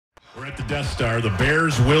We're at the Death Star. The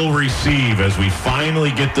Bears will receive as we finally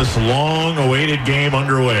get this long-awaited game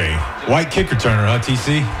underway. White kick returner, huh,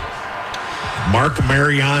 TC? Mark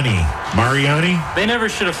Mariani. They never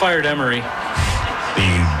should have fired Emery.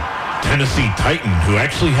 The Tennessee Titan, who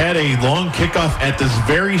actually had a long kickoff at this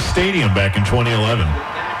very stadium back in 2011.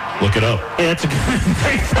 Look it up. Yeah, that's a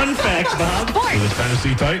great fun fact, Bob. For the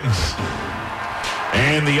Tennessee Titans.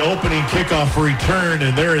 And the opening kickoff return,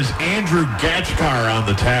 and there is Andrew Gachkar on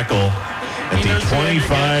the tackle at the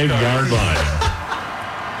 25-yard line.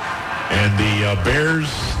 And the Bears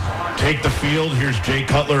take the field. Here's Jay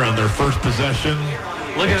Cutler on their first possession.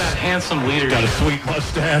 Look at that handsome leader. Got a sweet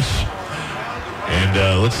mustache.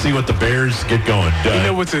 And let's see what the Bears get going. You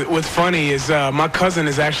know what's funny is my cousin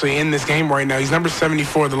is actually in this game right now. He's number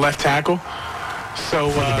 74, the left tackle. So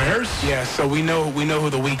for the Bears? Yeah, so we know who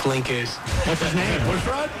the weak link is. What's his name?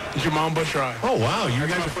 Bushrod? Jamal Bushrod. Oh, wow. You guys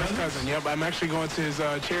my are first friends? cousin. Yep, I'm actually going to his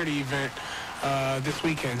charity event this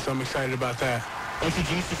weekend, so I'm excited about that. Like, did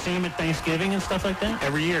you used to see him at Thanksgiving and stuff like that?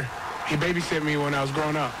 Every year. He babysit me when I was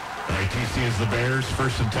growing up. All right, TC is the Bears.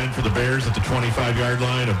 1st and 10 for the Bears at the 25-yard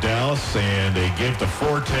line of Dallas. And a give to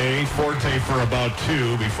Forte. Forte for about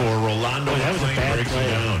 2 before Rolando that was a McClain bad breaks play.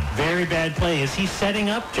 him down. Very bad play. Is he setting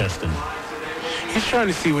up, Justin? He's trying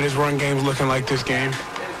to see what his run game's looking like this game.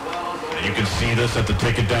 And you can see this at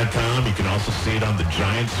theticket.com. You can also see it on the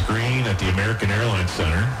giant screen at the American Airlines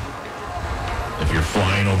Center. If you're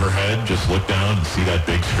flying overhead, just look down and see that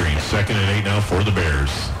big screen. 2nd and 8 now for the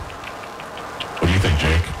Bears. What do you think,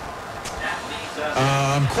 Jake?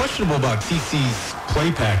 I'm questionable about TC's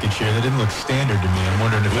play package here. That didn't look standard to me. I'm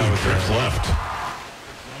wondering if that was trips left.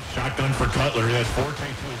 Shotgun for Cutler. He has Forte to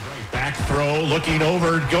his right. Back throw, looking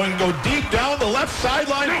over, going to go deep down the left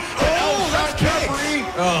sideline. that's Jeffrey.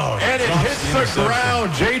 Oh, And it hits the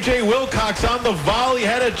ground. J.J. Wilcox on the volley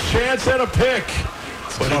had a chance at a pick.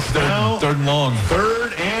 But it's now 3rd and long.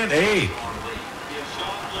 3rd and 8.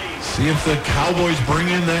 See if the Cowboys bring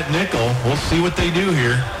in that nickel. We'll see what they do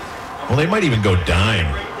here. Well, they might even go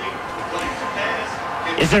dime.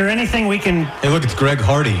 Is there anything we can... Hey, look, it's Greg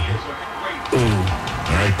Hardy. Ooh.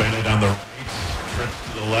 All right, Bennett on the right. Trips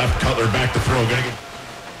to the left. Cutler back to throw. Gonna get...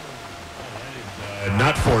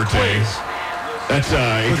 not Forte. That's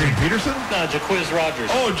Adrian Peterson? No, Jaquiz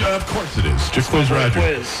Rogers. Oh, of course it is. Jaquiz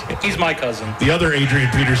Rogers. He's my cousin. The other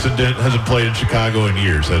Adrian Peterson hasn't played in Chicago in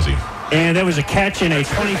years, has he? And there was a catch and a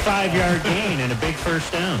 25-yard gain and a big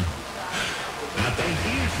first down. Not that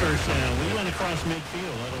huge first down. We went across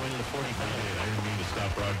midfield all the way to the 45. I didn't mean to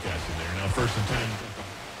stop broadcasting there. Now 1st and 10.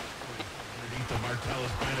 Underneath the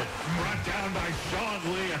Martellus Bennett. Brought down by Sean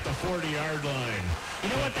Lee at the 40-yard line. You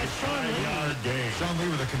know what? That's Sean Lee. Game. Sean Lee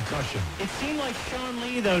with a concussion. It seemed like Sean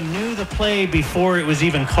Lee, though, knew the play before it was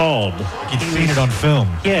even called. He'd seen it on film.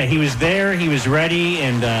 Yeah, he was there, he was ready,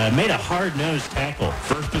 and made a hard-nosed tackle.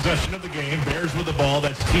 First possession of the game. Bears with the ball.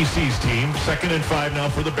 That's TC's team. 2nd and 5 now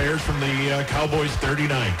for the Bears from the Cowboys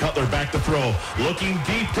 39. Cutler back to throw. Looking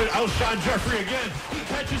deep to Alshon Jeffrey again. He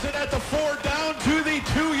catches it at the 4 down to the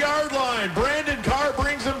 2-yard line. Brandon Carr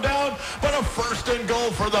brings him down, but a 1st and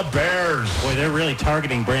goal for the Bears. Boy, they're really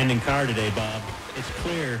targeting Brandon Carr today, Bob. It's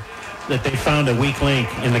clear that they found a weak link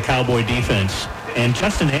in the Cowboy defense. And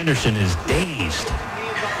Justin Anderson is dazed.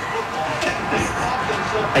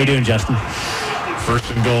 How you doing, Justin?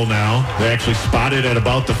 1st and goal now. They actually spotted at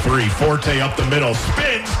about the 3. Forte up the middle.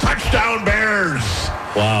 Spins. Touchdown, Bears.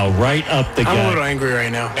 Wow, right up the gut. I'm a little angry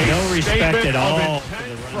right now. No respect at all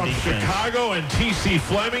from Chicago and TC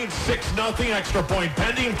Fleming. 6-0 extra point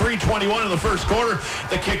pending. 3:21 in the 1st quarter.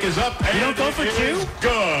 The kick is up. And you don't go for 2?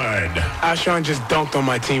 Good. Alshon just dunked on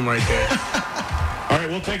my team right there. All right,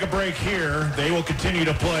 we'll take a break here. They will continue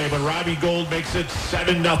to play, but Robbie Gould makes it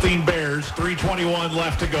 7-0 Bears. 3:21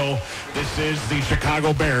 left to go. This is the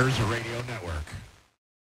Chicago Bears Radio Network.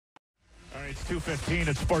 All right, it's 2:15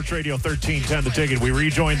 at Sports Radio 1310 The Ticket. We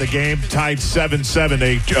rejoin the game, tied 7-7.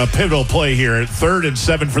 A pivotal play here at 3rd and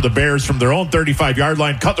 7 for the Bears from their own 35-yard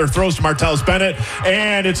line. Cutler throws to Martellus Bennett,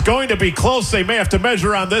 and it's going to be close. They may have to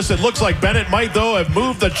measure on this. It looks like Bennett might, though, have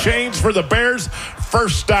moved the chains for the Bears.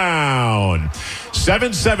 1st down.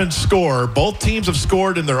 7-7 score. Both teams have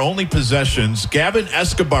scored in their only possessions. Gavin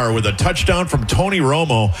Escobar with a touchdown from Tony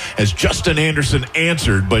Romo as Justin Anderson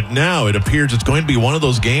answered. But now it appears it's going to be one of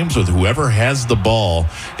those games with whoever has the ball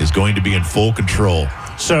is going to be in full control.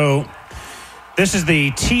 So this is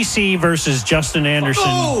the TC versus Justin Anderson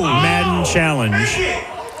Madden challenge.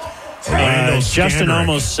 Justin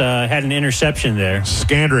almost had an interception there.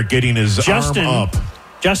 Skandrick getting his arm up.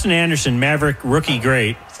 Justin Anderson, Maverick rookie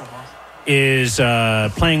great, is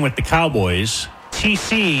playing with the Cowboys.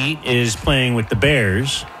 TC is playing with the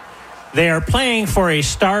Bears. They are playing for a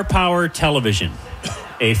Star Power television,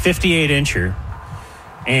 a 58-incher.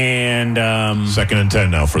 And 2nd and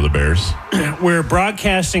 10 now for the Bears. We're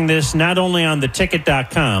broadcasting this not only on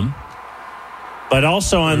theticket.com, but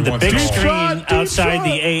also on the big screen outside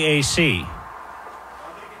the AAC.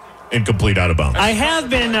 Incomplete, out of bounds. I have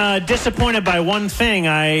been disappointed by one thing.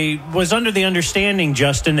 I was under the understanding,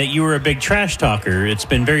 Justin, that you were a big trash talker. It's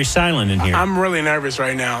been very silent in here. I'm really nervous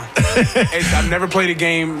right now. I've never played a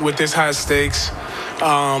game with this high stakes.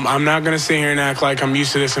 I'm not going to sit here and act like I'm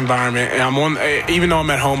used to this environment. And even though I'm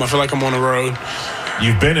at home, I feel like I'm on the road.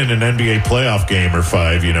 You've been in an NBA playoff game or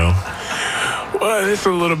 5, you know. Well, it's a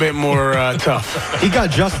little bit more tough. He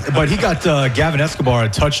got Gavin Escobar a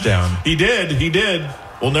touchdown. He did.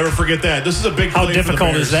 We'll never forget that. This is a big play. How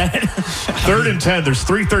difficult is that? 3rd and 10. There's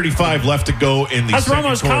 3:35 left to go in the second quarter.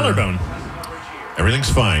 That's Romo's collarbone.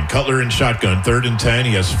 Everything's fine. Cutler in shotgun. 3rd and 10.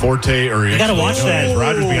 He has Forte. You got to watch that.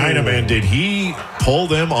 Rodgers behind him. And did he pull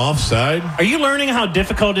them offside? Are you learning how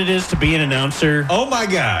difficult it is to be an announcer? Oh, my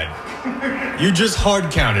God. You just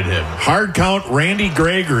hard counted him. Hard count Randy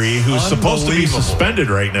Gregory, who's supposed to be suspended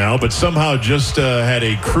right now, but somehow just had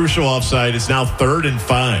a crucial offside. It's now 3rd and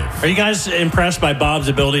 5. Are you guys impressed by Bob's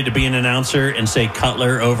ability to be an announcer and say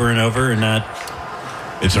Cutler over and over and not...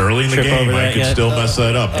 It's early in the game. I can still mess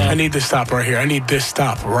that up. I need this stop right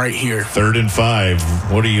here. 3rd and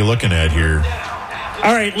 5. What are you looking at here?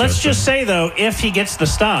 All right, let's just say, though, if he gets the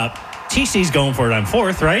stop, TC's going for it on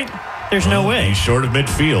 4th, right? There's no way. He's short of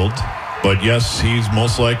midfield. But, yes, he's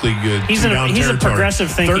most likely good. He's a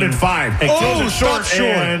progressive thinking. 3rd and 5. Short.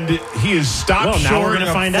 And he is stopped short. Now we're going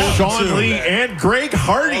to find out. Sean Lee and Greg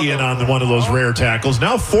Hardy in on one of those rare tackles.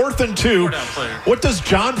 Now 4th and 2. What does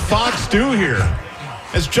John Fox do here?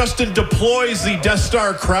 As Justin deploys the Death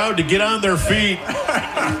Star crowd to get on their feet,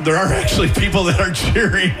 there are actually people that are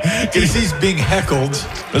cheering. He's being heckled.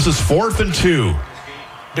 This is 4th and 2.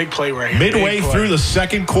 Big play right here. Midway through the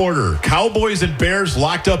second quarter, Cowboys and Bears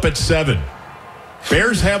locked up at 7.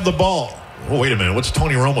 Bears have the ball. Oh, wait a minute. What's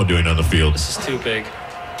Tony Romo doing on the field? This is too big.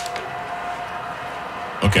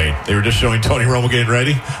 Okay, they were just showing Tony Romo getting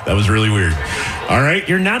ready. That was really weird. All right.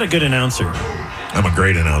 You're not a good announcer. I'm a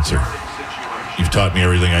great announcer. You've taught me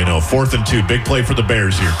everything I know. 4th and 2. Big play for the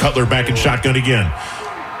Bears here. Cutler back in shotgun again.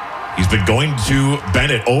 He's been going to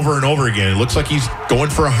Bennett over and over again. It looks like he's going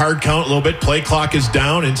for a hard count a little bit. Play clock is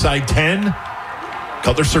down inside 10.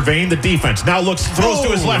 Cutler surveying the defense. Now throws to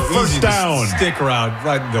his left. First down. Stick route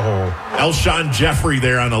right in the hole. Elshon Jeffrey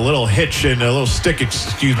there on a little hitch and a little stick,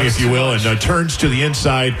 excuse me, if you will, and turns to the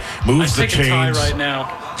inside, moves the chains. Tie right now.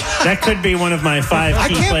 That could be one of my 5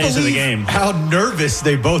 key plays of the game. How nervous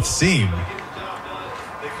they both seem.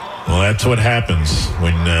 Well, that's what happens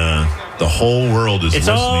when the whole world is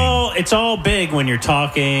listening. It's all big when you're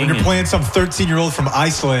talking. When you're playing some 13-year-old from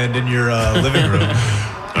Iceland in your living room.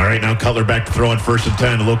 All right, now Cutler back to throw on 1st and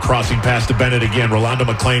 10. A little crossing pass to Bennett again. Rolando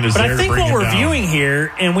McClain is there to bring him down. But I think what we're viewing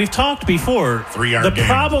here, and we've talked before, 3-yard game.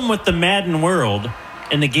 Problem with the Madden world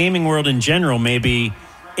and the gaming world in general may be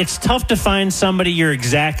it's tough to find somebody your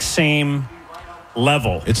exact same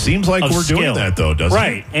level. It seems like we're doing that, though, doesn't it?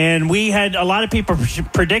 Right, and we had a lot of people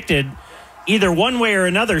predicted either one way or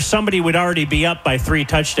another, somebody would already be up by 3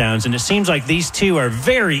 touchdowns, and it seems like these two are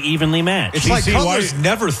very evenly matched. It's like Cutler's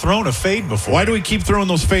never thrown a fade before. Why do we keep throwing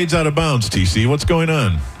those fades out of bounds, TC? What's going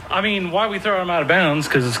on? I mean, why we throw them out of bounds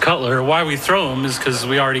because it's Cutler. Why we throw them is because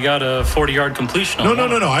we already got a 40-yard completion on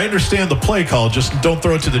No. I understand the play call. Just don't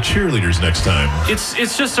throw it to the cheerleaders next time.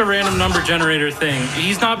 It's just a random number generator thing.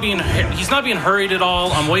 He's not being hurried at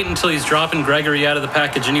all. I'm waiting until he's dropping Gregory out of the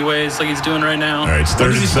package anyways, like he's doing right now. All right, it's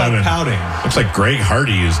 3rd and 7. Pouting? Looks like Greg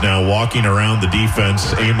Hardy is now walking around the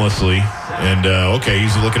defense aimlessly. And,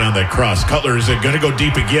 he's looking on that cross. Cutler is going to go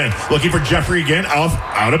deep again. Looking for Jeffrey again.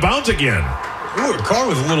 Out of bounds again. Ooh, a car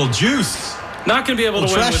with a little juice. Not going to be able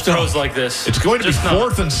to win with throws like this. It's going to be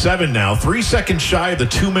 4th and 7 now. 3 seconds shy of the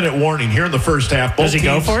 2-minute warning here in the first half. Does he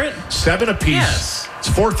go for it? 7 apiece. Yes. It's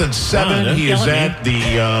 4th and 7. He is at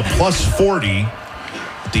the plus 40.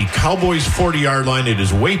 The Cowboys' 40-yard line. It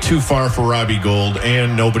is way too far for Robbie Gould,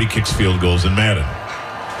 and nobody kicks field goals in Madden.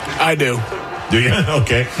 I do. Do you?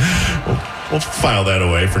 Okay. We'll file that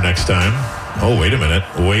away for next time. Oh, wait a minute.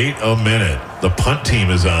 The punt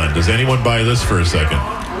team is on. Does anyone buy this for a second?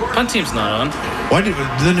 Punt team's not on.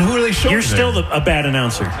 Then who are they showing? You're still a bad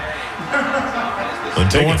announcer.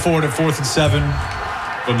 Going forward at 4th and 7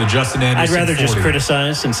 from the Justin Anderson. I'd rather 40. just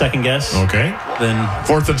criticize and second guess. Okay. Then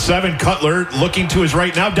 4th and 7. Cutler looking to his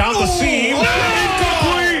right now. Down the seam.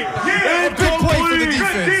 Incomplete! Yeah, big play for the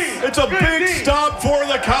defense. It's a big stop for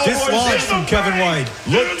the Cowboys. Dislodged from Kevin White.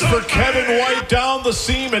 Looked for Kevin White down the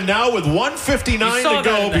seam, and now with 1:59 to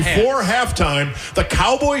go before halftime, the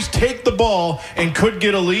Cowboys take the ball and could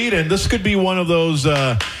get a lead, and this could be one of those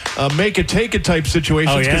make-it-take-it type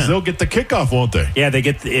situations because they'll get the kickoff, won't they? Yeah, they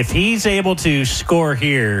get. If he's able to score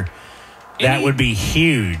here, that would be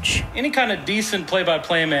huge. Any kind of decent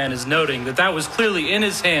play-by-play man is noting that was clearly in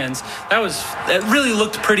his hands. That really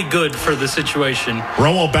looked pretty good for the situation.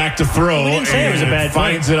 Romo back to throw. We didn't say it was a bad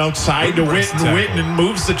play. Finds it outside to Witten. Witten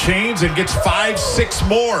moves the chains and gets 5-6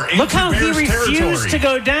 more. Look how he refused to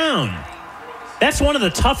go down. That's one of the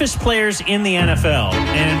toughest players in the NFL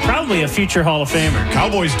and probably a future Hall of Famer.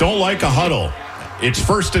 Cowboys don't like a huddle. It's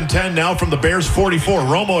 1st and 10 now from the Bears 44.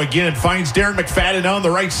 Romo again finds Darren McFadden on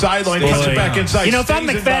the right sideline. Cuts it back inside. You know, if I'm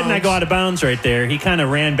McFadden, I go out of bounds right there. He kind of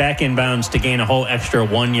ran back in bounds to gain a whole extra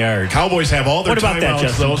 1 yard. Cowboys have all their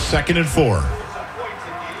timeouts, though. 2nd and 4.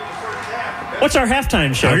 What's our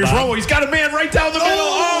halftime show, now here's Bob? Romo. He's got a man right down the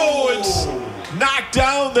middle. It's knocked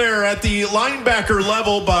down there at the linebacker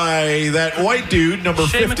level by that white dude, number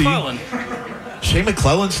 50. McClellan. Shea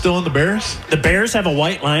McClellan's still in the Bears? The Bears have a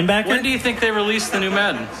white linebacker? When do you think they released the new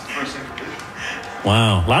Madden?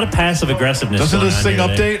 Wow. A lot of passive aggressiveness. Doesn't this thing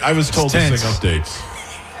update? I was told this thing updates.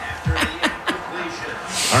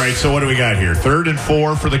 All right, so what do we got here? 3rd and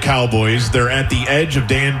 4 for the Cowboys. They're at the edge of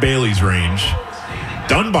Dan Bailey's range.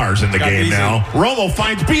 Dunbar's in the game now. Romo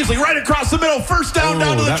finds Beasley right across the middle. First down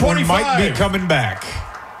to the 25. One might be coming back.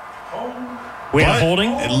 We have holding?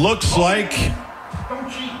 It looks like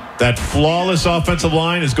that flawless offensive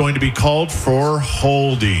line is going to be called for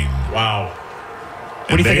holding. Wow. What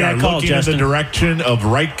do you think of that call, Justin? In the direction of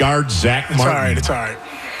right guard Zach Martin. It's all right.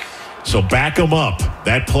 So back them up.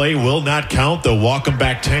 That play will not count. They'll walk them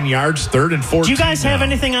back 10 yards, 3rd and 14. Do you guys have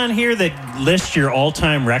anything on here that lists your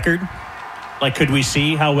all-time record? Like, could we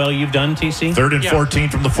see how well you've done, TC? 3rd and 14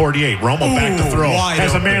 from the 48. Romo back to throw.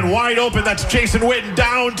 Has a man wide open. That's Jason Witten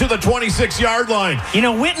down to the 26-yard line. You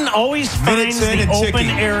know, Witten always finds the open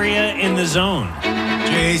area in the zone.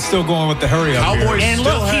 Jay's still going with the hurry up here. And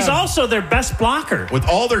look, he's also their best blocker. With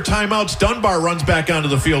all their timeouts, Dunbar runs back onto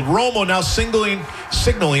the field. Romo now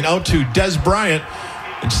signaling out to Des Bryant.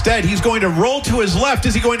 Instead, he's going to roll to his left.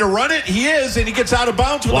 Is he going to run it? He is, and he gets out of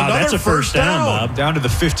bounds with another that's a first down, Bob. Down to the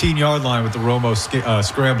 15-yard line with the Romo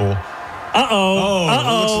scramble.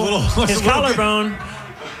 His collarbone.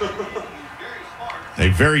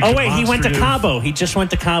 Oh, wait, he went to Cabo. He just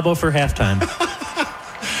went to Cabo for halftime.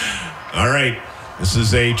 All right. This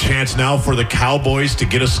is a chance now for the Cowboys to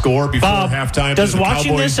get a score before halftime. Does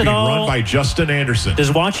watching this at all run by Justin Anderson?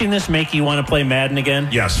 Does watching this make you want to play Madden again?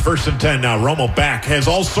 Yes. 1st and 10 now. Romo back has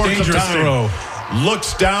all sorts of time. Throw.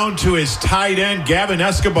 Looks down to his tight end Gavin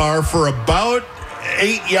Escobar for about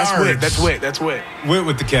 8 yards. That's Whit. Whit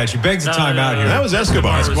with the catch. He begs the timeout here. That was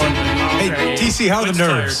Escobar. Hey, TC, how are the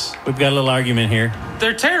nerves? We've got a little argument here.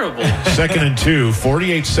 They're terrible. 2nd and 2.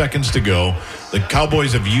 48 seconds to go. The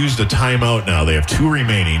Cowboys have used a timeout now. They have 2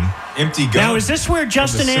 remaining. Empty gun. Now, is this where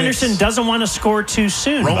Justin Anderson doesn't want to score too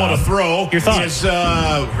soon? Romo to throw. Your thoughts?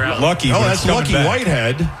 Lucky. Oh, that's Lucky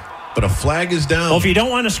Whitehead. But a flag is down. Well, if you don't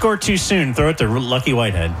want to score too soon, throw it to Lucky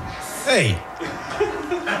Whitehead. Hey.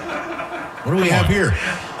 What do we have here?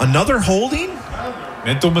 Another holding?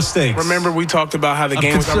 Mental mistakes. Remember, we talked about how the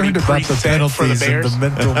game was already preset for the Bears. The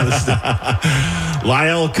mental mistakes.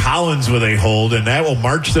 Lyle Collins with a hold, and that will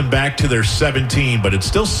march them back to their 17. But it's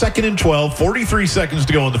still 2nd and 12. 43 seconds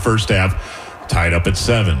to go in the first half. Tied up at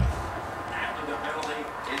 7.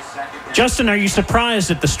 Justin, are you surprised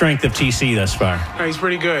at the strength of TC thus far? No, he's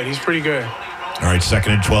pretty good. All right, 2nd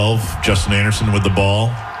and 12. Justin Anderson with the ball.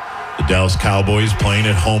 The Dallas Cowboys playing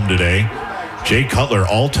at home today. Jay Cutler,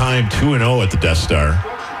 all-time 2-0 at the Death Star.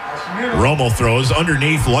 Romo throws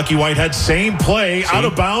underneath. Lucky Whitehead, same play, out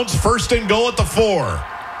of bounds. 1st and goal at the 4.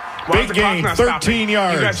 Big game, 13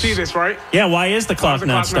 yards. You guys see this, right? Yeah, why is the clock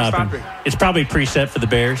not stopping? It's probably preset for the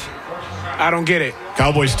Bears. I don't get it.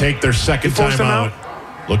 Cowboys take their 2nd timeout.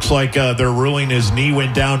 Looks like their ruling his knee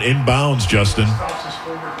went down inbounds, Justin.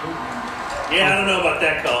 Yeah, I don't know about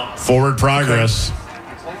that call. Forward progress.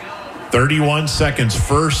 31 seconds,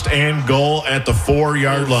 1st and goal at the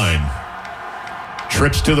 4-yard line.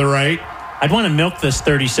 Trips to the right. I'd want to milk this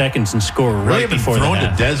 30 seconds and score right before the half. They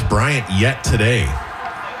haven't thrown to Des Bryant yet today.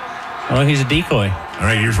 Well, he's a decoy. All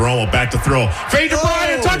right, here's Romo back to throw. Fade to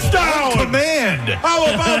Bryant, touchdown! Command.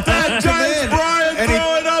 How about that? Des Bryant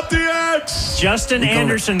throwing up the X. Justin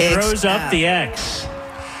Anderson throws up the X.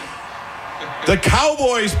 The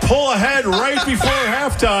Cowboys pull ahead right before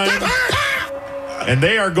halftime. And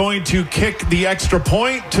they are going to kick the extra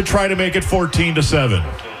point to try to make it 14-7.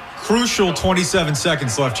 crucial 27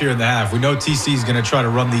 seconds left here in the half. We know TC is going to try to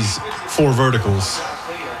run these 4 verticals.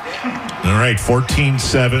 All right,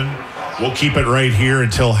 14-7. We'll keep it right here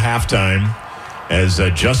until halftime as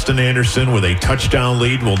Justin Anderson with a touchdown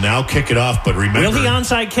lead will now kick it off. But remember, will he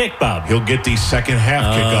onside kick, Bob? He'll get the second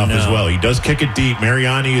half kickoff as well. He does kick it deep.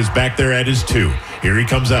 Mariani is back there at his 2. Here he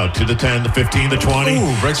comes out to the 10, the 15, the 20.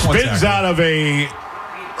 Spins out of a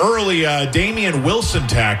early Damian Wilson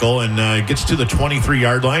tackle and gets to the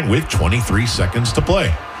 23-yard line with 23 seconds to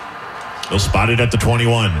play. He'll spot it at the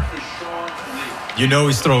 21. You know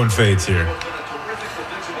he's throwing fades here.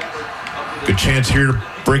 Good chance here to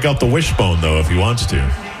break out the wishbone, though, if he wants to.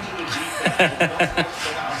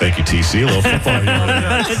 Thank you, TC. A little football here.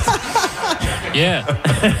 Yeah.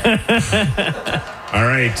 All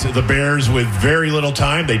right, the Bears with very little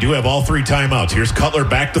time. They do have all 3 timeouts. Here's Cutler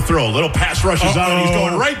back to throw. Little pass rushes out, and he's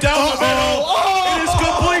going right down the middle. It is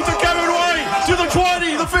complete to Kevin White to the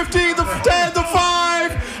 20, the 15, the 10, the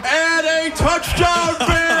 5, and a touchdown,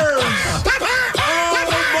 Bears. Oh,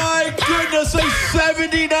 my goodness, a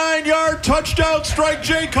 79-yard touchdown strike.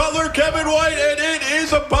 Jay Cutler, Kevin White, and it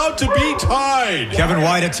is about to be tied. Kevin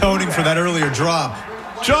White atoning for that earlier drop.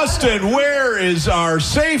 Justin, where is our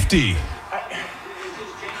safety?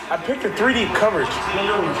 I picked a 3D coverage.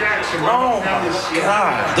 Oh, my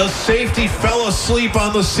God. The safety fell asleep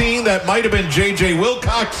on the scene. That might have been J.J.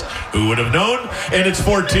 Wilcox. Who would have known? And it's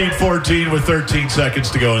 14-14 with 13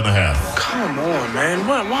 seconds to go in the half. Come on, man.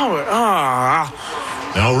 Why would...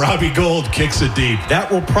 Now Robbie Gould kicks it deep.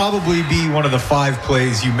 That will probably be one of the 5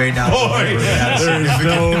 plays you may not remember. There's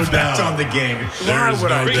no impact doubt on the game. There's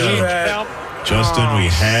no doubt. Justin, we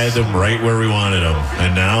had him right where we wanted him.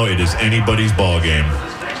 And now it is anybody's ball game.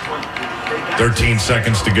 13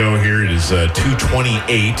 seconds to go here. It is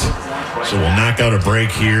 2:28. So we'll knock out a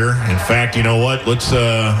break here. In fact, you know what? Let's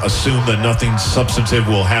assume that nothing substantive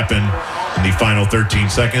will happen in the final 13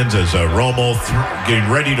 seconds as Romo getting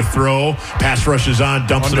ready to throw. Pass rushes on,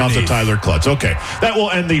 dumps it off to Tyler Klutz. Okay, that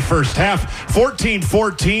will end the first half.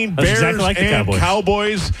 14-14, Bears exactly like and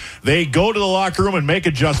Cowboys. They go to the locker room and make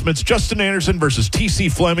adjustments. Justin Anderson versus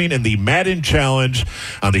TC Fleming in the Madden Challenge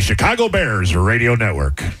on the Chicago Bears Radio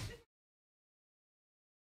Network.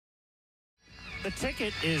 The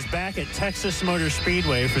ticket is back at Texas Motor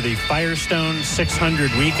Speedway for the Firestone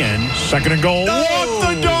 600 weekend. Second and goal.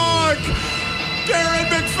 What the dog? Darren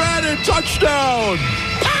McFadden, touchdown.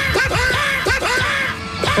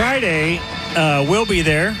 Friday, we'll be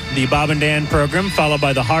there, the Bob and Dan program, followed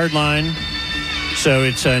by the Hard Line. So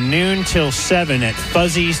it's noon till 7 at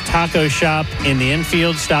Fuzzy's Taco Shop in the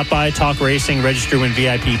infield. Stop by, talk racing, register, win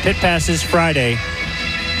VIP pit passes. Friday,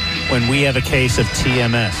 when we have a case of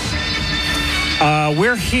TMS.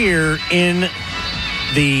 We're here in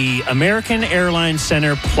the American Airlines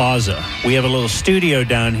Center Plaza. We have a little studio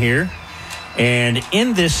down here. And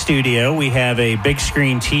in this studio, we have a big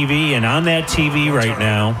screen TV. And on that TV right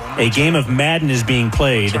now, a game of Madden is being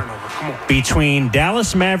played between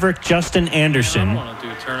Dallas Maverick Justin Anderson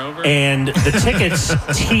and the Ticket's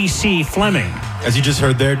TC Fleming. As you just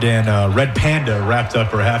heard there, Dan, Red Panda wrapped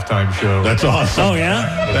up her halftime show. That's awesome. Oh, yeah?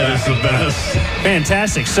 That is the best.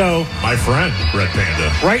 Fantastic. So, my friend, Red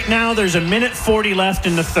Panda. Right now, there's a minute 40 left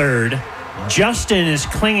in the third. Justin is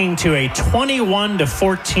clinging to a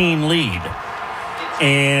 21-14 lead.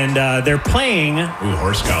 And they're playing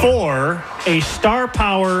for a Star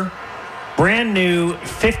Power brand new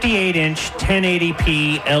 58-inch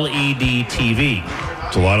 1080p LED TV.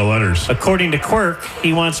 It's a lot of letters. According to Quirk,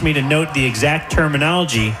 he wants me to note the exact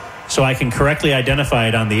terminology so I can correctly identify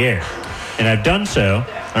it on the air. And I've done so.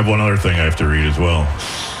 I have one other thing I have to read as well.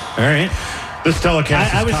 All right. This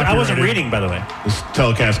telecast I wasn't reading, by the way. This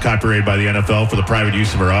telecast copyrighted by the NFL for the private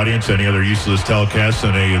use of our audience. Any other use of this telecast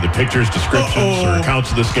and any of the pictures, descriptions, or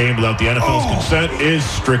accounts of this game without the NFL's consent is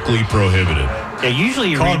strictly prohibited. Yeah, usually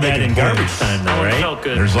you read that in garbage time, though, right? Felt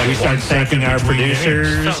good. There's like we start thanking our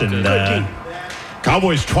producers and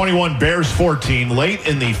Cowboys 21, Bears 14. Late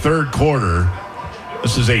in the third quarter.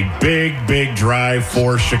 This is a big, big drive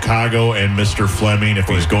for Chicago and Mr. Fleming if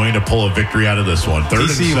he's going to pull a victory out of this one. Third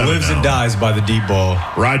DC and 7 lives now. and dies by the deep ball.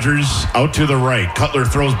 Rodgers out to the right. Cutler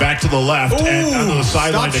throws back to the left and onto the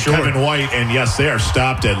sideline to Kevin White. And yes, they are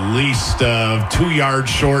stopped at least 2 yards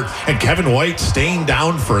short. And Kevin White staying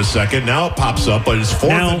down for a second. Now it pops up, but it's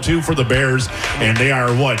 4th and 2 for the Bears. And they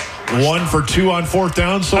are, 1 for 2 on fourth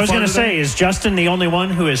down so far? I was going to say, is Justin the only one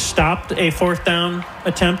who has stopped a fourth down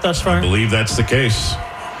attempt thus far? I believe that's the case.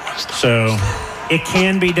 So it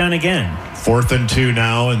can be done again. 4th and 2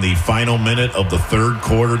 now in the final minute of the third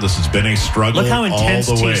quarter. This has been a struggle. Look how intense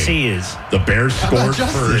all the way. TC is. The Bears scored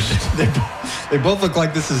first. They both look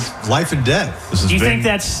like this is life and death. Do you think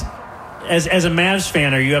that's, as a Mavs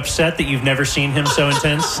fan, are you upset that you've never seen him so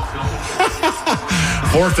intense?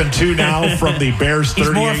 4th and 2 now from the Bears'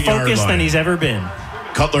 38-yard line. He's more focused than he's ever been.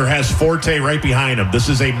 Cutler has Forte right behind him. This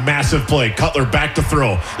is a massive play. Cutler back to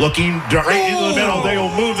throw. Looking right into the middle. They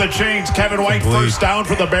will move the chains. Kevin White first down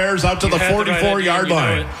for the Bears out to the 44-yard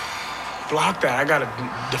line. Block that. I got to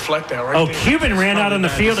deflect that right there. Cuban ran out on the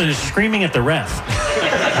field and is screaming at the ref.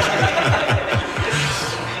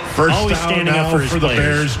 First Always down standing now up for the players.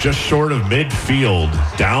 Bears, just short of midfield.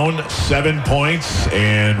 Down 7 points,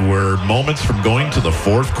 and we're moments from going to the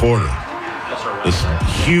fourth quarter. This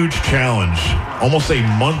huge challenge, almost a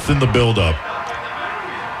month in the build-up.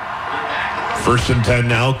 1st and 10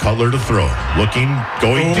 now, Cutler to throw. Looking,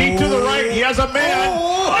 going deep to the right. He has a man.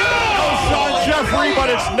 Alshon Jeffrey, but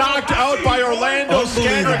it's knocked out by Orlando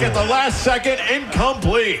Skandrick at the last second.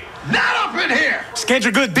 Incomplete. Not up in here.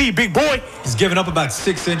 Skandrick, good D, big boy. He's given up about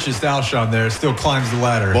 6 inches to Alshon there. Still climbs the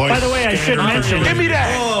ladder. Boys, By the way, I should mention. Give me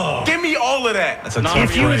that. Give me all of that. That's a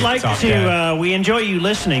If you would like to, we enjoy you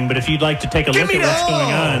listening, but if you'd like to take a look at what's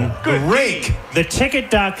going on, Great.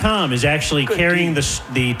 theticket.com is actually carrying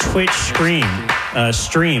the Twitch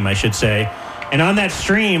stream, I should say. And on that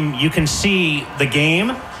stream, you can see the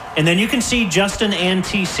game, and then you can see Justin and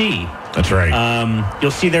TC. That's right.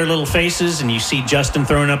 You'll see their little faces, and you see Justin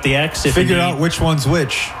throwing up the X. Figure out which one's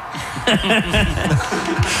which.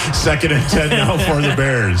 2nd and 10 now for the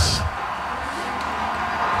Bears.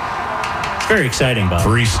 Very exciting, Bob.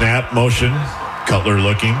 3-snap motion. Cutler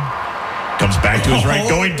looking. Comes back to his right,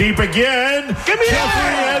 going deep again. Give me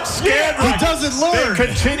Jeffrey and Skandrick. He doesn't learn. They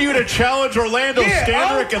continue to challenge Orlando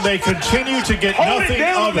Skandrick, and they continue to get nothing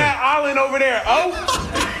of that it. island over there.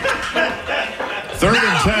 3rd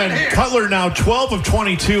and 10. Cutler now 12 of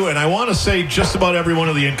 22, and I want to say just about every one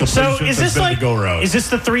of the incompletions So is has this been like the go route. is this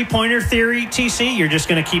the three-pointer theory, TC? You're just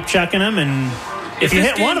going to keep chucking them, and if you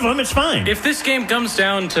hit one of them, it's fine. If this game comes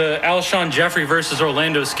down to Alshon Jeffrey versus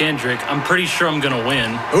Orlando Skandrick, I'm pretty sure I'm going to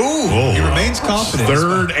win. Ooh, Whoa. he remains confident.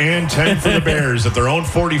 3rd and 10 for the Bears at their own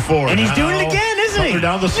 44. And he's Now, doing it again, isn't he? Cutler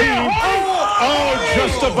down the seam.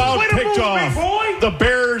 Just about Way to picked move, big off. boy. The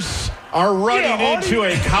Bears are running into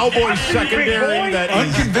a Cowboys secondary that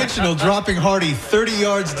is Unconventional, dropping Hardy 30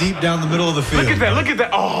 yards deep down the middle of the field. Look at that. Look at that.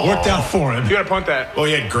 Oh. Worked out for him. You got to punt that. Oh,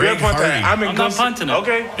 yeah, You Greg gotta punt Hardy. that. I'm not punting it.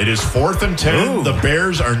 Okay. It is 4th and 10. Ooh. The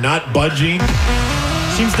Bears are not budging.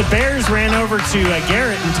 Seems the Bears ran over to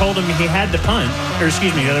Garrett and told him he had to punt. Or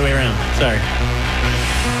excuse me, the other way around. Sorry.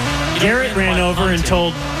 Garrett ran over and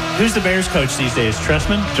told, who's the Bears coach these days?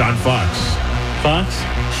 Trustman? John Fox. Fox?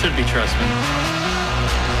 Should be Trustman.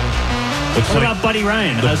 Looks What like about Buddy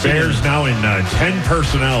Ryan? the How's he Bears doing? now in 10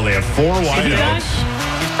 personnel. They have 4 he die? wideouts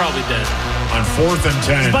He's probably dead. on 4th and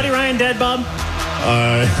 10. Is Buddy Ryan dead, Bob?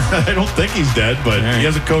 I don't think he's dead, but he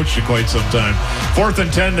hasn't coached in quite some time. 4th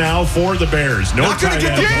and 10 now for the Bears. No Not going to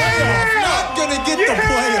tight get the end. playoff. Not going to get the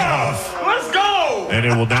playoff. Let's go. And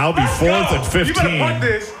it will now be 4th and 15. You better punt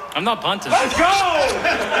this. I'm not punting. Let's go.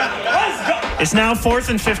 Let's go. It's now 4th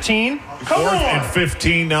and 15. Come 4th on. and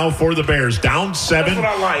 15 now for the Bears. Down 7. That's what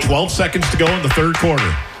I like. 12 seconds to go in the third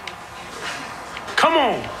quarter. Come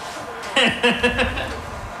on.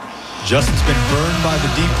 Justin's been burned by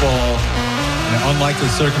the deep ball in an unlikely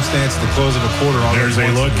circumstance at the close of a quarter. There's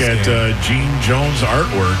a look at Gene Jones'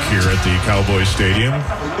 artwork here at the Cowboys Stadium.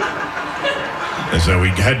 And so we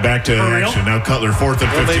head back to action. Now Cutler, 4th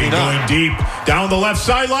and 15, going deep. Down the left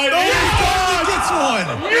sideline. He gets one.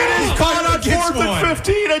 He's caught on 4th and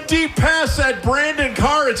 15. A deep pass at Brandon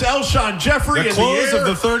Carr. It's Alshon Jeffrey The in close the air, of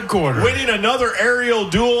the third quarter. winning another aerial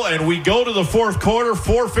duel, and we go to the fourth quarter.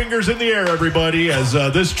 4 fingers in the air, everybody, as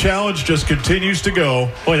this challenge just continues to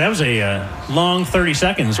go. Boy, that was a long 30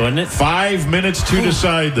 seconds, wasn't it? 5 minutes to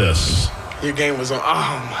decide this. Your game was on. Oh,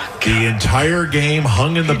 my God. The entire game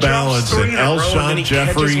hung in the balance, and Alshon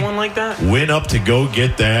Jeffrey like that? went up to go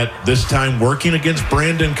get that, this time working against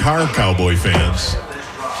Brandon Carr, Cowboy fans.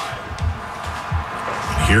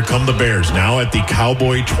 Here come the Bears, now at the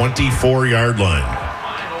Cowboy 24-yard line.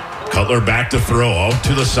 Cutler back to throw, out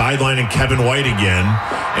to the sideline, and Kevin White again,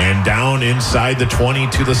 and down inside the 20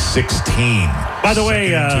 to the 16. By the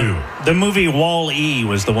way, 2nd and 2. the movie Wall-E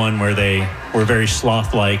was the one where they were very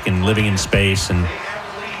sloth-like and living in space. And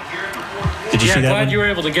did you see that glad one? you were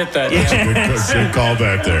able to get that. Good call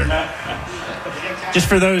back there. Just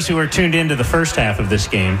for those who are tuned into the first half of this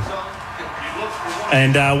game.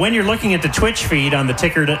 And when you're looking at the Twitch feed on the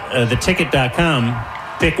ticket.com,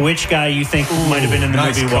 pick which guy you think might have been in the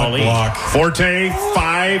Nice movie cut Wall-E. block. Forte,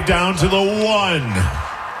 5 down to the 1.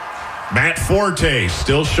 Matt Forte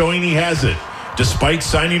still showing he has it. Despite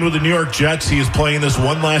signing with the New York Jets, he is playing this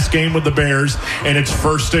one last game with the Bears, and it's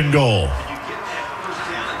 1st and goal.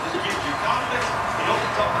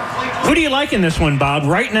 Who do you like in this one, Bob,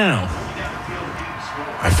 right now?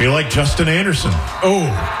 I feel like Justin Anderson. Oh,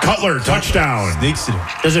 Cutler, touchdown. Sneaks it in.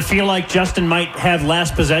 Does it feel like Justin might have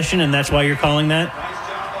last possession, and that's why you're calling that?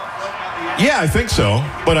 Yeah, I think so.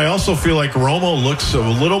 But I also feel like Romo looks a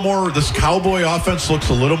little more, this Cowboy offense looks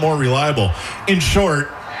a little more reliable. In short,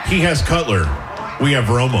 he has Cutler. We have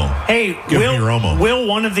Romo. Hey, Give me Romo. Will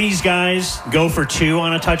one of these guys go for 2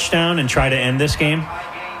 on a touchdown and try to end this game?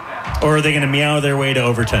 Or are they going to meow their way to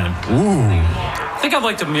overtime? Ooh. I think I'd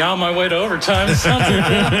like to meow my way to overtime. It sounds good.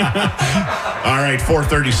 All right,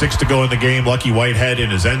 4:36 to go in the game. Lucky Whitehead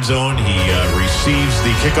in his end zone. He receives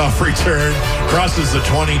the kickoff return, crosses the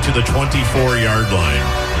 20 to the 24-yard line.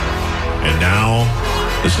 And now,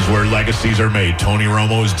 this is where legacies are made. Tony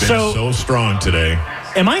Romo has been so strong today.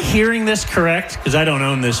 Am I hearing this correct? Because I don't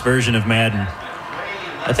own this version of Madden.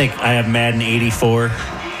 I think I have Madden 84.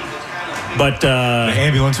 But the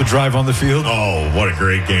ambulance would drive on the field. Oh, what a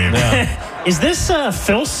great game. Yeah. Is this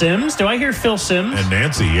Phil Simms? Do I hear Phil Simms? And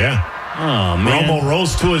Nancy, yeah. Oh, man. Romo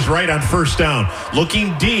rolls to his right on 1st down.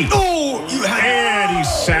 Looking deep. Oh, and he's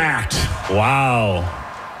sacked. Wow.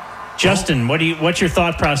 Justin, what's your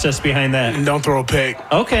thought process behind that? Don't throw a pick.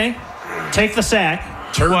 Okay. Take the sack.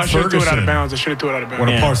 Turd I should have threw it out of Ferguson. bounds. I should have threw it out of bounds. One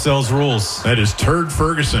of Parcells' rules. That is Turd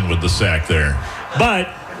Ferguson with the sack there. But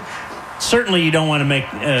certainly you don't want to make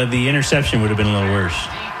the interception would have been a little worse.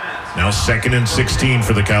 Now 2nd and 16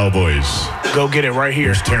 for the Cowboys. Go get it right here.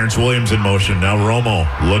 Here's Terrence Williams in motion. Now Romo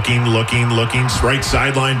looking. Right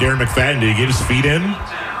sideline, Darren McFadden. Did he get his feet in?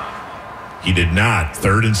 He did not.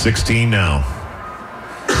 3rd and 16 now.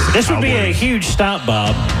 This would be a Cowboys huge stop,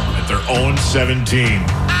 Bob. at their own 17.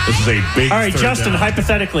 This is a big All right, 3rd Justin, down.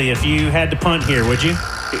 hypothetically, if you had to punt here, would you?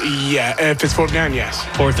 Yeah, if it's 4th down, yes.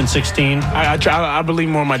 4th and 16 I believe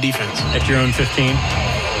more in my defense. at your own 15.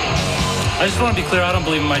 I just want to be clear, I don't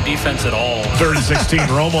believe in my defense at all. 3rd and 16.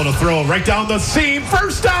 Romo to throw right down the seam.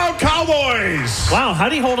 1st down, Cowboys. Wow, how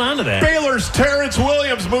do you hold on to that? Baylor's Terrence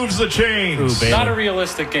Williams moves the chains. Ooh, Baylor. Not a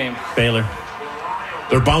realistic game. Baylor.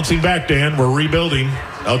 They're bouncing back, Dan. We're rebuilding.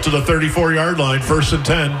 Out to the 34-yard line. 1st and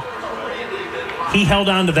 10. He held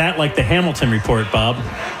on to that like the Hamilton report, Bob.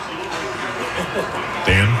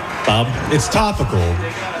 Dan? Bob? It's topical,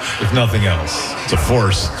 if nothing else. It's a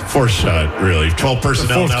force shot, really. 12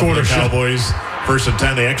 personnel Fourth now for quarter the Cowboys. 1st and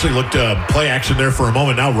 10. They actually looked play action there for a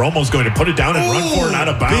moment. Now Romo's going to put it down and run for it out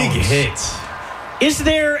of bounds. Big hit. Is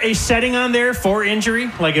there a setting on there for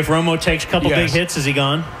injury? Like if Romo takes a couple big Yes. hits, is he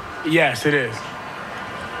gone? Yes, it is.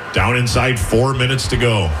 Down inside, 4 minutes to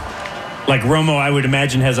go. Like Romo, I would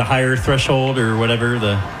imagine, has a higher threshold or whatever,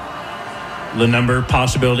 the number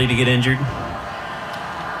possibility to get injured.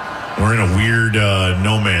 We're in a weird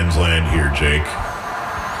no man's land here, Jake.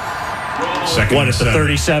 2nd What, and at the 7.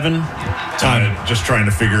 37? Just trying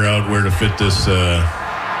to figure out where to fit this. Here's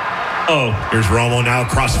Romo now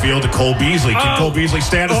across field to Cole Beasley. Can Cole Beasley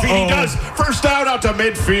stay on his feet? He does. 1st down out to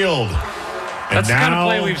midfield. And That's the kind of now,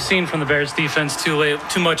 play we've seen from the Bears defense too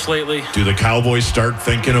much lately. do the Cowboys start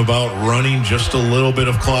thinking about running just a little bit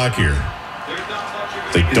of clock here?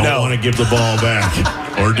 They don't want to give the ball back,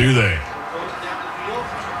 or do they?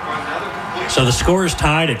 So the score is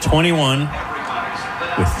tied at 21 with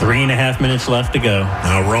 3.5 minutes left to go.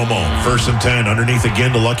 Now Romo, 1st and 10, underneath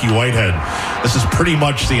again to Lucky Whitehead. This is pretty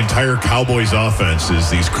much the entire Cowboys offense, is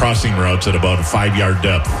these crossing routes at about a 5-yard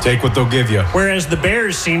depth. Take what they'll give you. Whereas the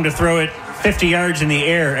Bears seem to throw it 50 yards in the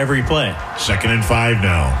air every play. 2nd and 5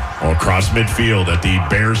 now. Across midfield at the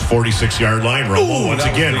Bears' 46-yard line. Romo once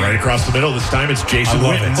again right across the middle. This time it's Jason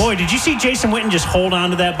Witten. Boy, did you see Jason Witten just hold on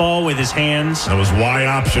to that ball with his hands? That was Y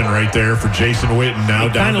option right there for Jason Witten. Now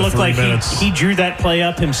It down kind to of looked 3 like minutes. he drew that play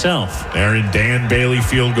up himself. They're in Dan Bailey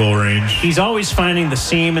field goal range. He's always finding the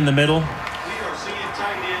seam in the middle.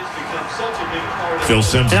 Phil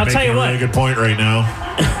Simms And I'll is tell making you a what. really good point right now.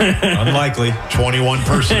 Unlikely. 21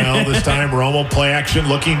 personnel this time. Romo play action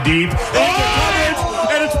looking deep.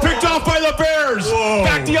 And it's picked off by the Bears. Whoa.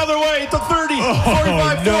 Back the other way at the 30,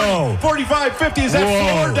 45, no. 40, 45, 50. Is that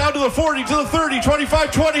floor? Down to the 40, to the 30,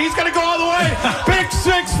 25, 20. He's going to go all the way. Pick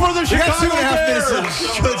 6 for the Chicago Bears.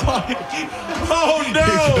 Oh,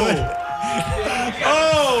 no.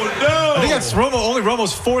 Oh, no. I think that's only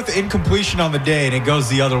Romo's 4th incompletion on the day, and it goes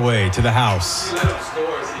the other way to the house.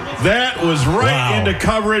 That was right Wow. into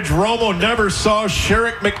coverage. Romo never saw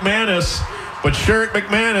Sherrick McManus But Sherrick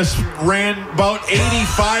McManus ran about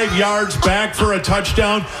 85 yards back for a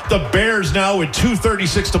touchdown. The Bears now with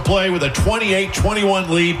 2:36 to play with a 28-21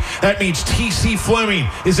 lead. That means T.C. Fleming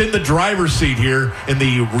is in the driver's seat here in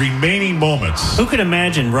the remaining moments. Who could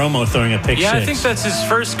imagine Romo throwing a pick six? Yeah, I think that's his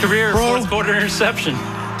first career fourth quarter interception.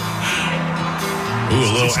 Ooh,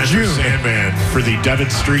 a little Enter Sandman for the Devon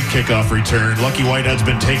Street kickoff return. Lucky Whitehead's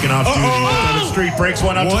been taken off duty. Devon Street breaks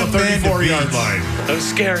one up to the 34-yard line. That was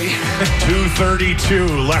scary.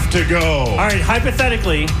 2:32 left to go. All right,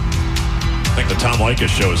 hypothetically, I think the Tom Likas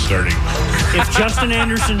show is starting. if Justin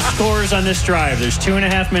Anderson scores on this drive, there's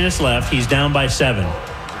 2.5 minutes left. He's down by 7.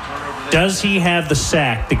 Does he have the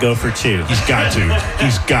sack to go for 2? He's got to.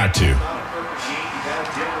 He's got to.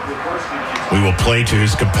 We will play to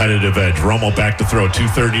his competitive edge. Romo back to throw.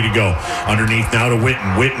 2:30 to go. Underneath now to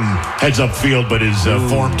Witten. Witten heads upfield, but is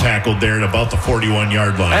form tackled there at about the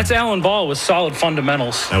 41-yard line. That's Alan Ball with solid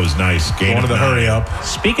fundamentals. That was nice. Gain of 9. Hurry up.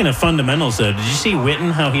 Speaking of fundamentals, though, did you see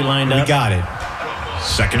Witten, how he lined up? We got it.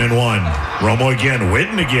 2nd and 1. Romo again.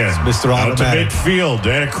 Witten again. Mr. Out to Automatic. midfield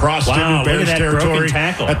and across into Bears territory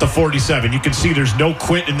at the 47. You can see there's no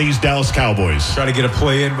quit in these Dallas Cowboys. Try to get a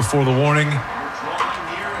play in before the warning.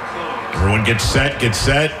 Everyone get set, get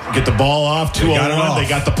the ball off. 2:01. They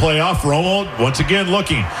got the play off. Romo, once again,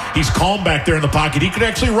 looking. He's calm back there in the pocket. He could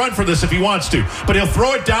actually run for this if he wants to, but he'll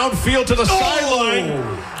throw it downfield to the sideline. Can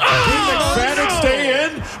McFadden stay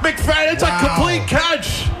in? McFadden's a complete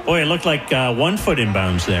catch. Boy, it looked like 1 foot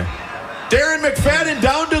inbounds there. Darren McFadden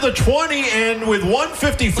down to the 20, and with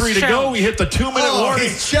 1:53 to go, we hit the 2-minute warning.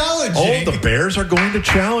 He's challenging. Oh, the Bears are going to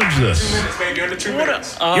challenge this. 2 minutes, man. You're under 2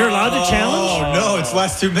 minutes. You're allowed to challenge? Oh, no, it's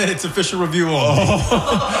last 2 minutes. Official review only.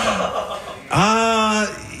 That's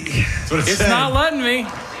what it It's said. not letting me.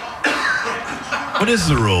 What is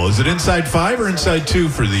the rule? Is it inside 5 or inside 2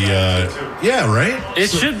 for the? Yeah, right.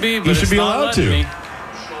 It should be, but you should it's be not allowed letting to. me.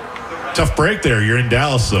 Tough break there. You're in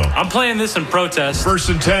Dallas, though. I'm playing this in protest. 1st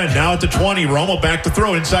and 10. Now at the 20. Romo back to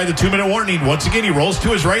throw inside the 2-minute warning. Once again, he rolls to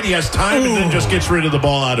his right. He has time and then just gets rid of the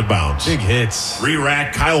ball out of bounds. Big hits.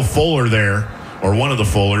 Re-rack Kyle Fuller there, or one of the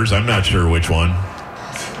Fullers. I'm not sure which one.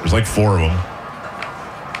 There's like 4 of them.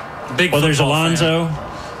 Big Well, there's football Alonzo.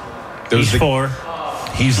 He's 4.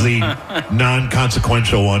 He's the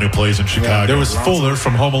non-consequential one who plays in Chicago. There was Fuller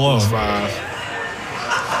from Home Alone.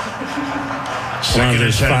 2nd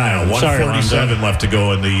and 10 now. 1:47 left to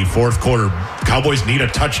go in the 4th quarter. Cowboys need a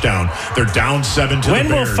touchdown. They're down 7 to When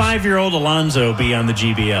the will Bears. 5-year-old Alonzo be on the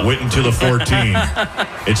GBL? Witten to the 14.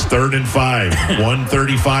 It's 3rd and 5.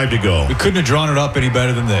 1:35 to go. We couldn't have drawn it up any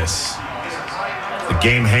better than this. The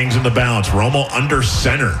game hangs in the balance. Romo under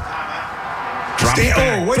center. Drops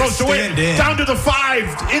back. way to Throws to stand Witten. in. Down to the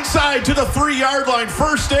 5. Inside to the 3-yard line.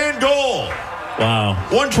 1st and goal. Wow.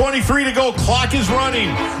 1:23 to go. Clock is running.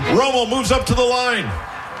 Romo moves up to the line.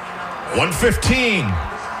 1:15.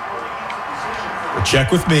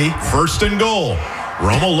 Check with me. 1st and goal.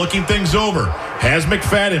 Romo looking things over. Has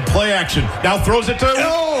McFadden. Play action. Now throws it to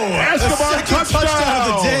Escobar. The second touchdown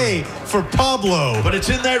of the day for Pablo. But it's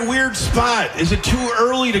in that weird spot. Is it too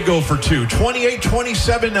early to go for 2?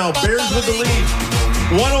 28-27 now. Bears with the lead.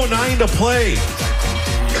 1:09 to play.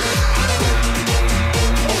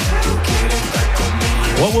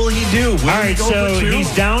 What will he do? Will All right, he go so for 2?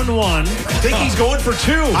 he's down 1. I think he's going for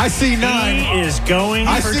 2. I see 9. He is going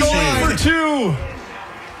for 2. Going for 2.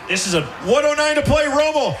 This is a 1:09 to play.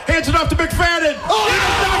 Romo hands it off to McFadden. Oh, he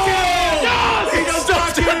does not get it. He does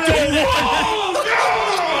not get it.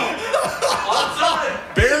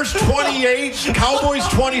 Bears 28, Cowboys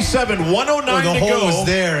 27. 1:09 the to hole go. was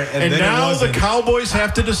there, and then it now the wasn't. Cowboys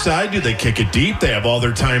have to decide: do they kick it deep? They have all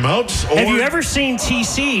their timeouts. Or Have you ever seen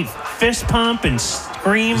TC fist pump and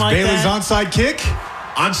scream like Bailey's that? onside kick?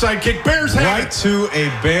 onside kick? Bears have Right it. to a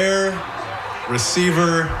Bear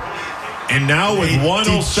receiver. And now with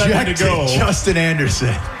 1:07 to go, Justin Anderson.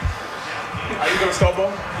 Are you going to start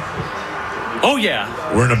ball? Oh, yeah.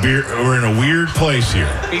 we're in a weird place here.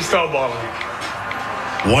 He's start balling.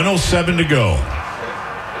 1:07 to go.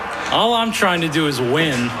 All I'm trying to do is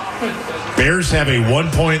win. Bears have a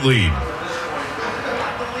 1-point lead.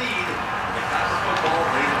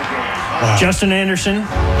 Wow. Justin Anderson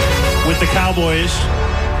with the Cowboys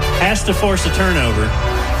has to force a turnover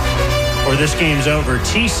or this game's over.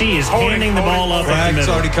 TC is handing the ball up at the Flag's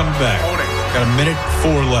middle. already coming back. Got a minute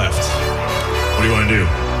 4 left. What do you want to do?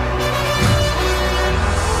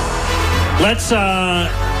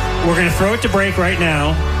 We're going to throw it to break right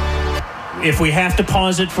now. If we have to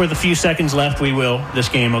pause it for the few seconds left, we will, this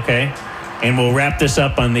game, okay? And we'll wrap this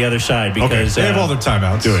up on the other side because They have all their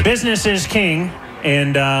timeouts. Do it. business is king.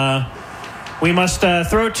 And We must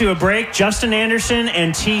throw it to a break. Justin Anderson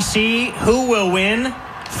and TC, who will win?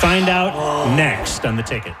 Find out next on The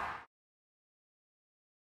Ticket.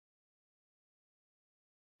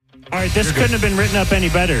 All right, this couldn't have been written up any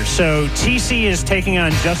better. So TC is taking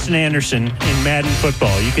on Justin Anderson in Madden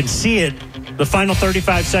football. You can see it, the final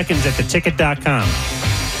 35 seconds at theticket.com.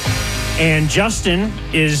 And Justin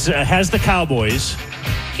has the Cowboys.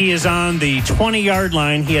 He is on the 20-yard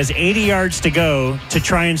line. He has 80 yards to go to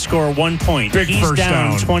try and score 1 point. He's first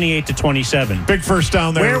down 28-27. Big first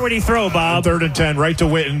down there. Where would he throw, Bob? 3rd and 10, right to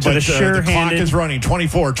Witten. But the clock is running.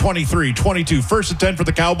 24, 23, 22. 1st and 10 for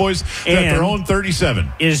the Cowboys. They're at their own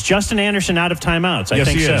 37. Is Justin Anderson out of timeouts? I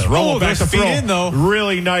think he so. is. Romo back to throw. In, though.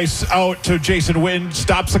 Really nice out to Jason Witten.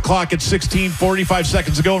 Stops the clock at 45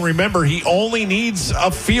 seconds to go. And remember, he only needs a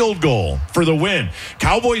field goal for the win.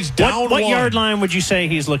 Cowboys down What 1. yard line would you say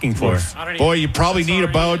he's looking for? Boy, you probably need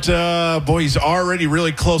about, he's already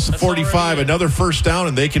really close to 45. Another first down,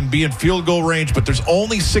 and they can be in field goal range, but there's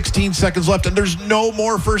only 16 seconds left, and there's no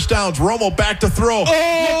more first downs. Romo back to throw.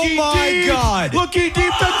 Oh, my God. Looking deep to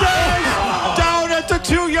Dez. Down at the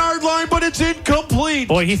 2-yard line, but it's incomplete.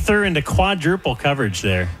 Boy, he threw into quadruple coverage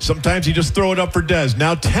there. Sometimes you just throw it up for Dez.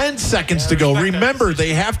 Now 10 seconds to go. Remember,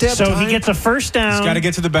 they have to have time. So he gets a first down. He's got to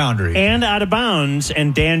get to the boundary. And out of bounds,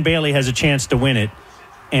 and Dan Bailey has a chance to win it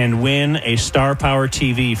and win a Star Power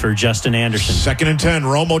TV for Justin Anderson. 2nd and 10.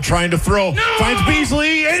 Romo trying to throw. No! Finds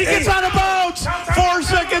Beasley, and he gets out of bounds. 4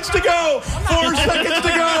 seconds to go. 4 seconds to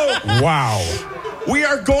go. Wow. We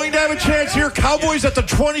are going to have a chance here. Cowboys at the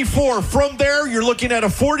 24. From there, you're looking at a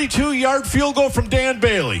 42-yard field goal from Dan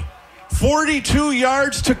Bailey. 42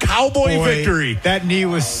 yards to Cowboy victory. That knee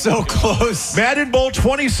was so close. Madden Bowl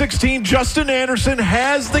 2016, Justin Anderson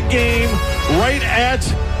has the game right at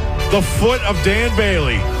the foot of Dan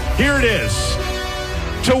Bailey. Here it is.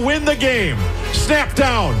 To win the game. Snap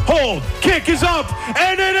down. Hold. Kick is up.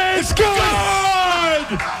 And it is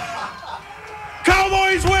good!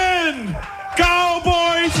 Cowboys win!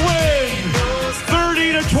 Cowboys win!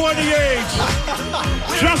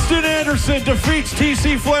 30-28. Justin Anderson defeats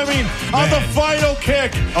T.C. Fleming on the final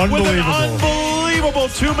kick with an unbelievable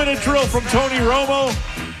 2-minute drill from Tony Romo.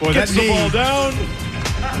 Gets the ball down.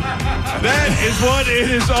 That is what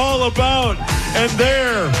it is all about. And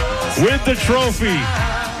there, with the trophy,